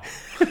wow."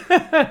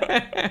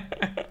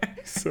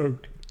 so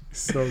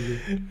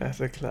good.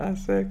 That's a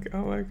classic.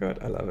 Oh my God,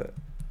 I love it.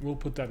 We'll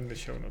put that in the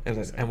show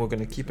notes. And we're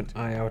going to keep an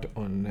eye out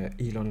on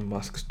Elon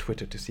Musk's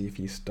Twitter to see if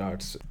he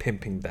starts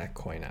pimping that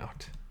coin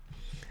out.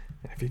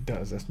 If he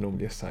does, that's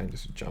normally a sign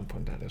just to jump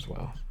on that as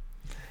well.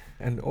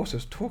 And also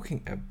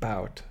talking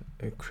about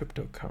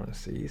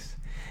cryptocurrencies,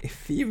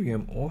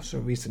 Ethereum also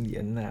recently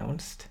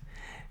announced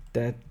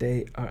that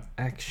they are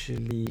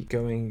actually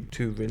going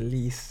to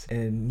release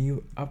a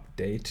new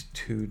update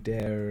to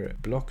their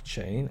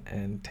blockchain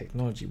and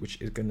technology, which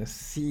is going to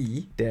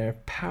see their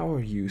power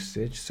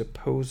usage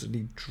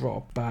supposedly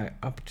drop by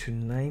up to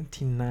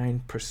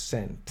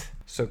 99%.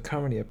 So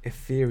currently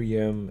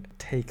Ethereum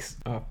takes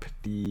up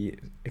the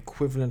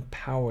equivalent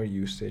power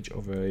usage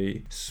of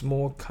a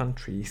small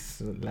country /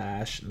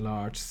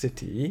 large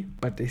city,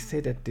 but they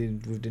say that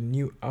with the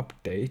new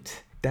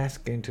update, that's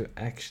going to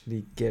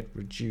actually get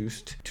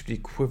reduced to the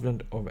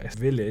equivalent of a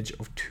village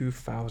of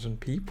 2,000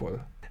 people.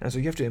 And so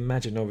you have to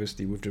imagine,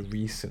 obviously, with the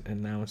recent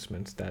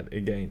announcements that,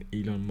 again,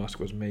 Elon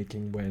Musk was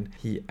making when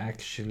he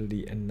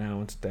actually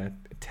announced that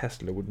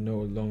Tesla would no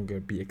longer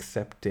be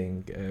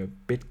accepting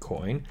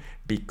Bitcoin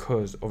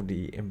because of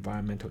the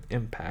environmental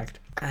impact,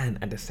 and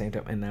at the same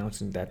time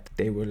announcing that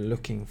they were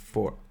looking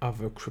for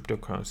other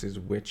cryptocurrencies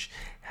which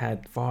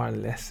had far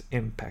less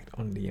impact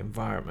on the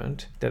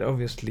environment, that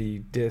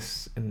obviously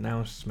this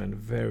announcement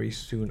very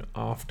soon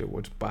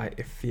afterwards by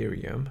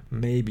Ethereum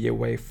may be a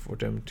way for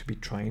them to be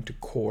trying to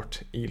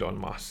court Elon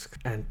Musk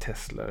and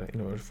Tesla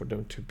in order for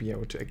them to be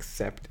able to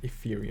accept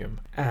Ethereum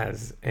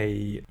as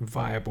a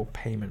viable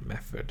payment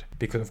method.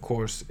 Because of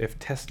course, if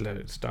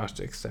Tesla starts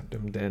to accept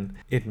them, then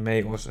it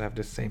may also have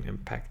the same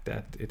impact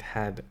that it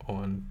had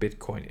on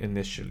Bitcoin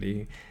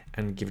initially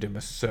and give them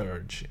a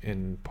surge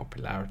in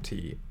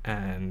popularity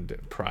and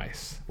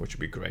price, which would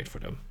be great for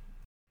them.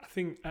 I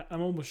think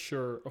I'm almost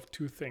sure of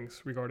two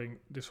things regarding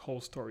this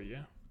whole story.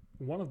 Yeah,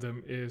 one of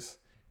them is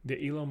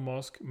the Elon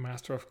Musk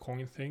Master of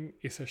Coin thing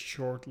is a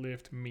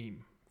short-lived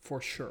meme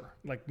for sure.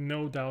 Like,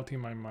 no doubt in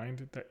my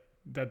mind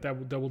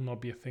that will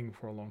not be a thing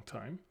for a long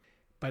time.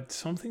 But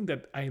something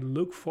that I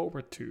look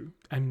forward to,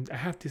 and I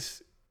have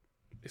this,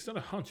 it's not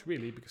a hunch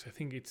really, because I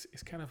think it's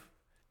kind of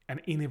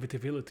an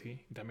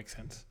inevitability, if that makes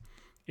sense,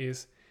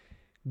 is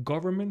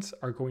governments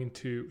are going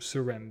to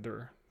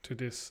surrender to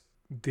this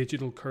not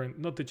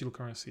digital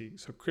currency,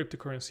 so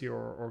cryptocurrency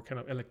or kind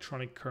of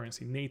electronic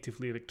currency,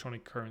 natively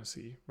electronic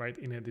currency, right,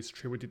 in a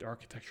distributed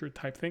architecture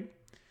type thing.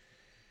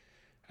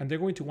 And they're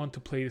going to want to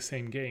play the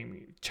same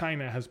game.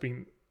 China has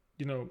been,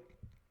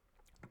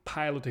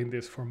 piloting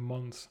this for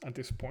months at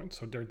this point,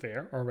 so they're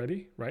there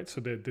already, right? So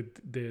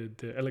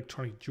the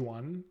electronic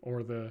yuan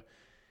or the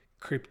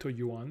crypto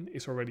yuan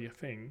is already a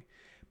thing.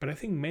 But I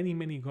think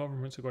many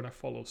governments are going to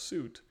follow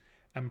suit,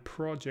 and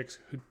projects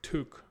who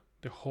took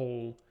the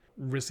whole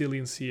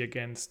resiliency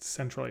against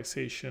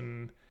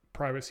centralization,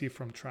 privacy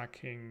from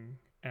tracking,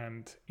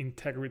 and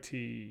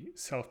integrity,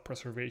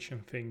 self-preservation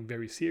thing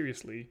very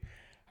seriously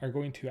are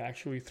going to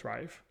actually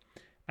thrive.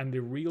 And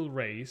the real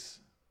race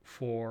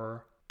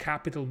for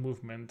capital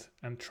movement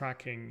and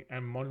tracking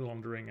and money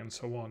laundering and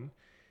so on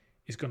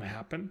is going to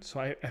happen. So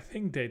I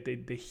think that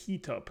the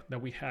heat up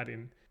that we had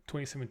in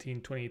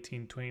 2017,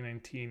 2018,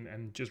 2019,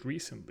 and just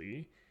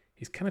recently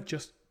is kind of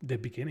just the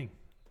beginning.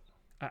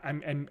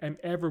 I'm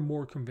ever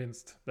more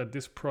convinced that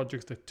this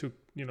project that took,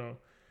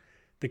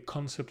 the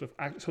concept of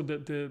so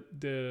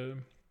the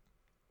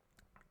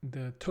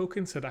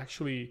tokens that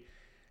actually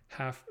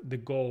have the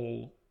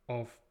goal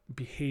of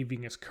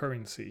behaving as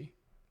currency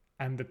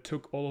and that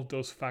took all of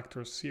those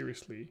factors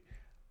seriously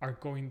are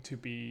going to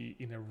be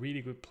in a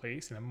really good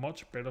place, in a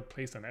much better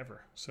place than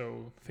ever.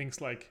 So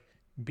things like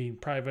being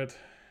private,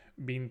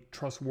 being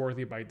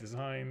trustworthy by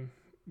design,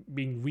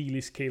 being really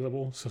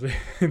scalable. So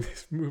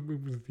this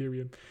movement with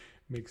Ethereum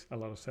makes a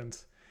lot of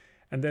sense.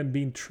 And then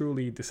being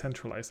truly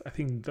decentralized. I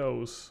think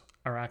those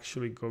are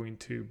actually going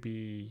to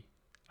be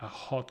a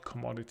hot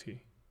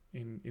commodity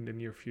in the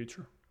near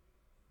future.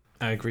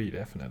 I agree,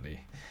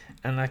 definitely.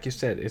 And like you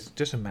said, it's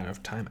just a matter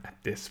of time at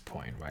this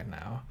point right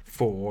now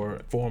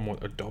for formal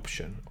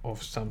adoption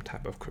of some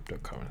type of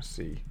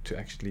cryptocurrency to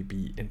actually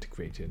be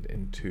integrated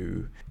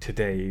into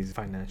today's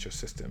financial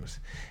systems,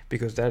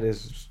 because that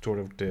is sort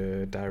of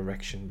the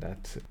direction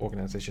that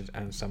organizations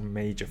and some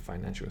major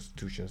financial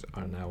institutions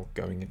are now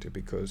going into,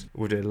 because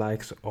with the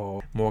likes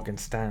of Morgan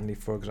Stanley,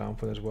 for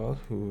example, as well,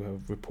 who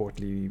have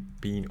reportedly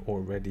been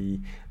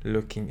already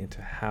looking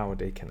into how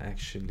they can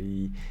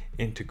actually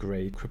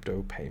integrate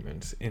crypto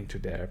payments into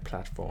their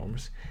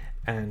platforms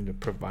and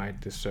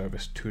provide the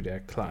service to their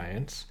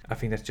clients. I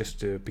think that's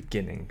just the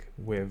beginning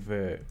with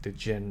the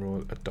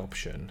general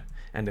adoption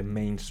and the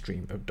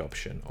mainstream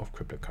adoption of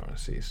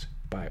cryptocurrencies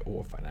by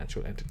all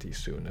financial entities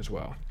soon as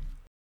well.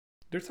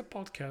 There's a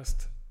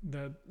podcast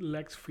that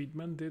Lex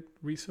Friedman did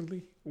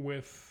recently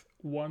with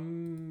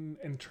one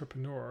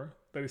entrepreneur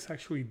that is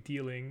actually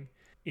dealing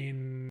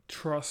in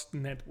trust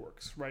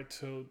networks, right?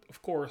 So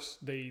of course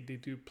they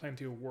do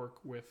plenty of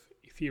work with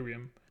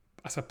Ethereum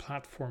as a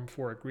platform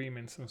for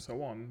agreements and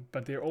so on,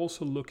 but they're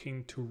also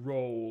looking to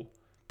roll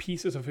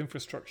pieces of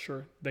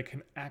infrastructure that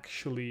can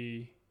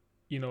actually,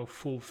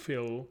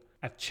 fulfill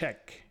a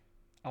check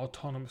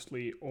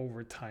autonomously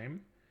over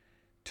time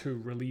to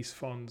release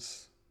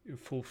funds,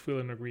 fulfill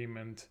an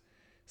agreement,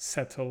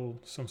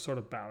 settle some sort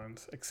of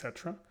balance,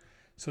 etc.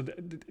 So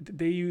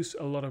they use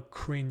a lot of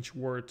cringe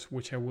words,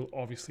 which I will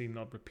obviously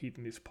not repeat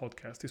in this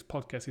podcast. This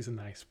podcast is a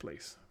nice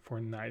place for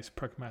nice,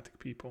 pragmatic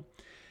people.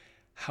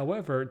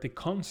 However, the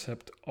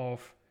concept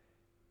of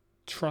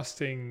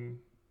trusting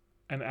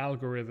an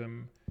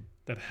algorithm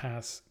that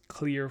has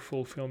clear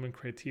fulfillment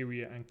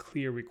criteria and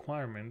clear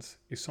requirements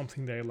is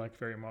something that I like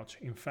very much.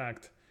 In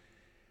fact,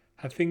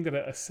 I think that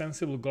a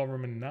sensible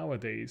government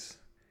nowadays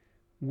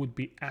would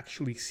be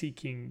actually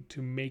seeking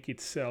to make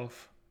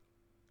itself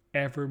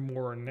ever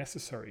more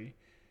necessary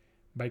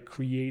by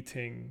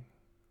creating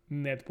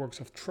networks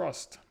of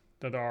trust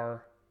that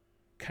are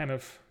kind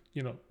of,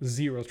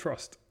 zero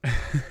trust,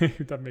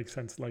 if that makes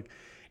sense, like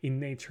in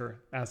nature,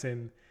 as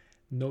in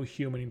no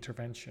human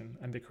intervention,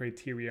 and the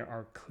criteria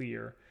are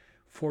clear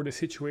for the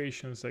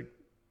situations that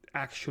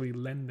actually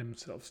lend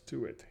themselves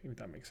to it, if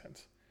that makes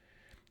sense.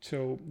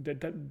 So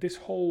that this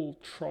whole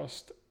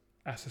trust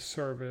as a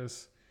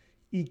service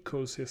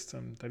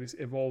ecosystem that is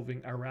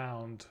evolving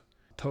around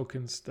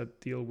tokens that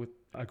deal with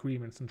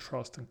agreements and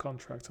trust and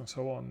contracts and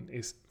so on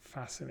is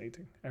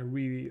fascinating. I'm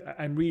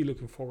really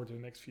looking forward to the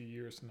next few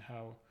years and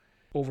how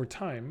over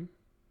time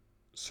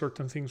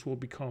certain things will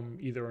become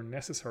either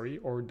necessary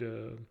or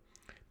the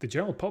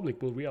general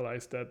public will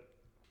realize that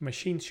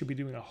machines should be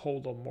doing a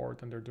whole lot more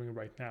than they're doing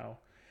right now.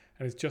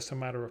 And it's just a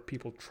matter of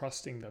people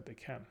trusting that they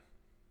can.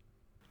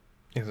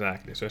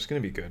 Exactly. So it's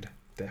going to be good,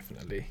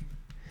 definitely.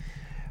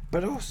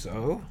 But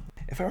also,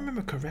 if I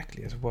remember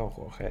correctly as well,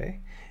 Jorge,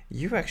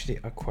 you actually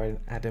are quite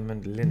an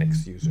adamant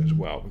Linux user as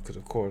well, because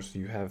of course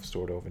you have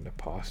sort of in the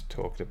past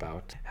talked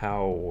about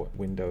how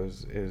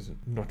Windows is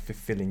not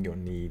fulfilling your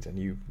needs and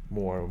you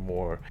more and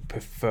more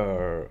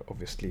prefer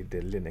obviously the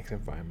Linux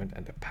environment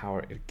and the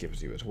power it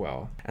gives you as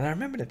well. And I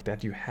remember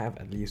that you have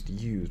at least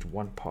used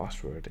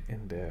 1Password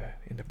in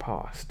the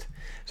past.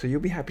 So you'll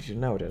be happy to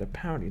know that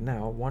apparently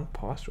now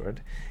 1Password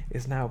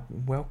is now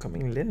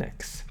welcoming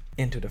Linux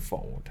into the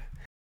fold.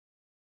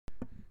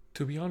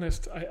 To be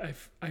honest,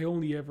 I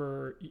only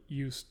ever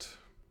used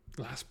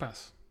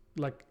LastPass.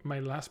 Like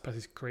my LastPass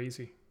is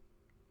crazy.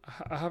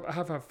 I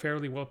have a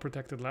fairly well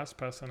protected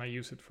LastPass and I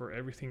use it for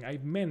everything.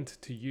 I've meant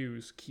to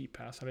use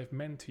KeePass and I've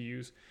meant to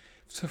use.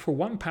 So for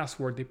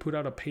 1Password, they put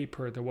out a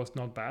paper that was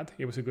not bad.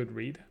 It was a good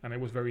read and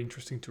it was very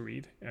interesting to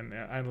read. And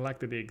I like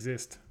that they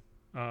exist.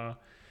 But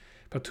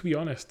to be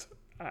honest,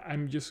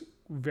 I'm just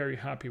very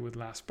happy with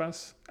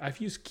LastPass. I've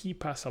used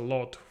KeePass a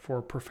lot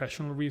for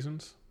professional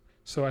reasons.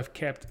 So I've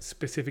kept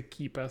specific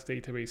KeePass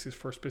databases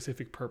for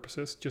specific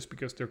purposes just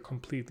because they're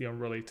completely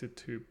unrelated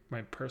to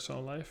my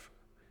personal life.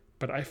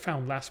 But I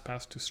found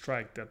LastPass to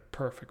strike that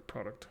perfect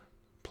product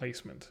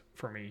placement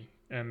for me.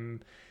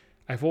 And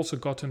I've also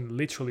gotten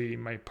literally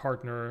my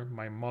partner,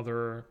 my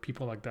mother,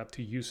 people like that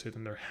to use it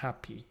and they're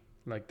happy.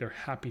 Like they're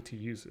happy to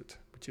use it,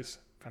 which is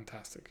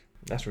fantastic.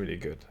 That's really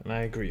good. And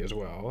I agree as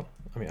well.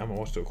 I mean, I'm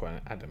also quite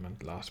an adamant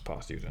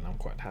LastPass user and I'm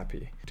quite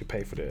happy to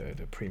pay for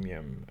the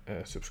premium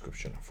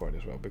subscription for it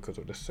as well because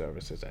of the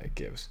services that it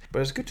gives.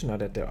 But it's good to know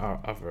that there are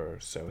other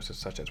services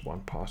such as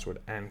 1Password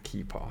and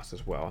KeePass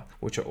as well,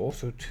 which are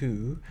also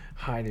two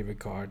highly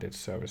regarded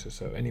services.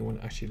 So anyone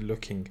actually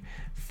looking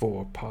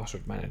for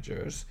password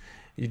managers,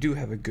 you do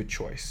have a good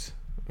choice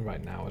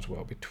right now as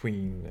well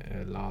between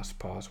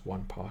LastPass,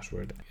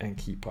 1Password and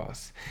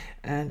KeePass.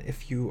 And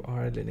if you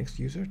are a Linux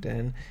user,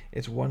 then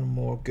it's one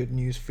more good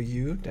news for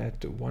you that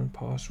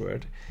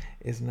 1Password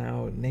is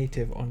now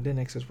native on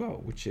Linux as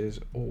well, which is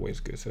always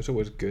good. So it's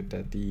always good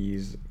that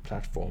these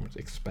platforms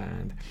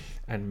expand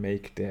and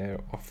make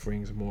their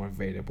offerings more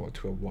available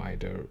to a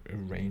wider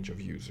range of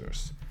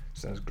users.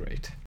 So that's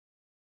great.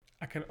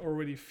 I can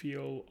already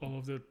feel all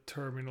of the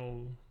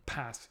terminal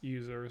pass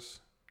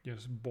users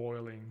just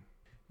boiling.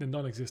 The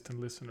non-existent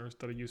listeners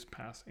that use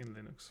pass in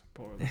Linux.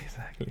 Probably.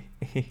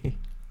 Exactly.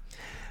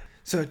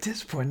 So at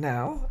this point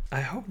now,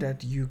 I hope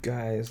that you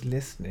guys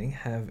listening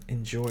have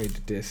enjoyed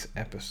this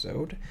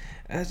episode.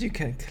 As you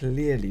can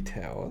clearly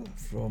tell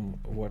from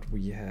what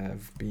we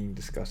have been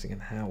discussing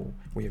and how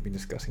we have been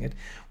discussing it,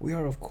 we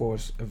are of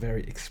course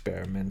very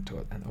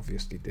experimental, and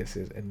obviously this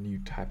is a new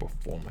type of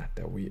format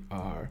that we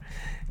are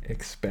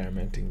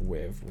experimenting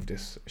with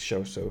this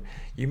show. So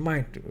you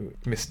might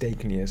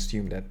mistakenly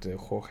assume that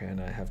Jorge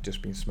and I have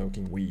just been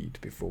smoking weed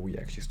before we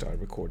actually started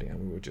recording and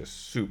we were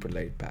just super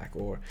laid back,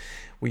 or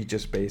we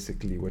just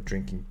basically were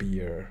drinking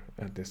beer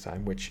at this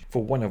time, which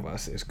for one of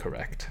us is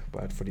correct,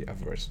 but for the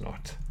other it's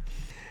not.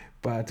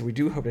 But we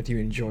do hope that you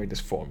enjoy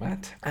this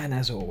format. And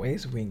as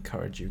always, we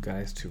encourage you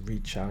guys to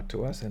reach out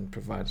to us and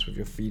provide us with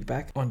your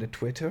feedback on the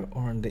Twitter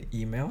or on the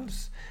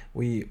emails.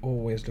 We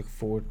always look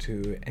forward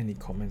to any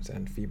comments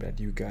and feedback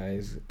you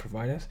guys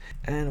provide us.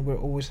 And we're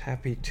always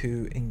happy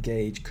to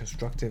engage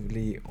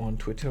constructively on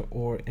Twitter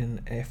or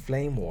in a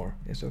flame war.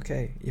 It's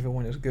okay. Either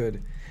one is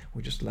good.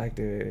 We just like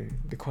the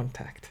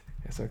contact.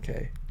 It's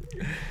okay.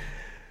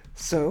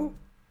 So,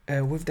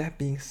 with that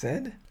being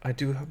said, I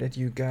do hope that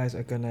you guys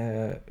are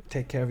gonna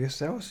take care of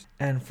yourselves.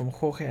 And from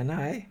Jorge and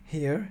I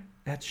here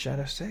at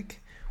ShadowSec,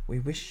 we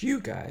wish you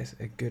guys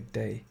a good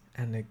day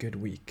and a good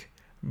week.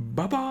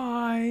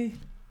 Bye-bye!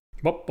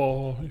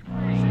 Bye-bye!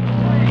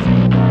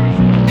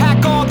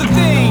 hack all the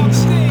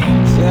things.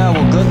 Yeah,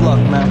 well, good luck,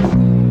 man.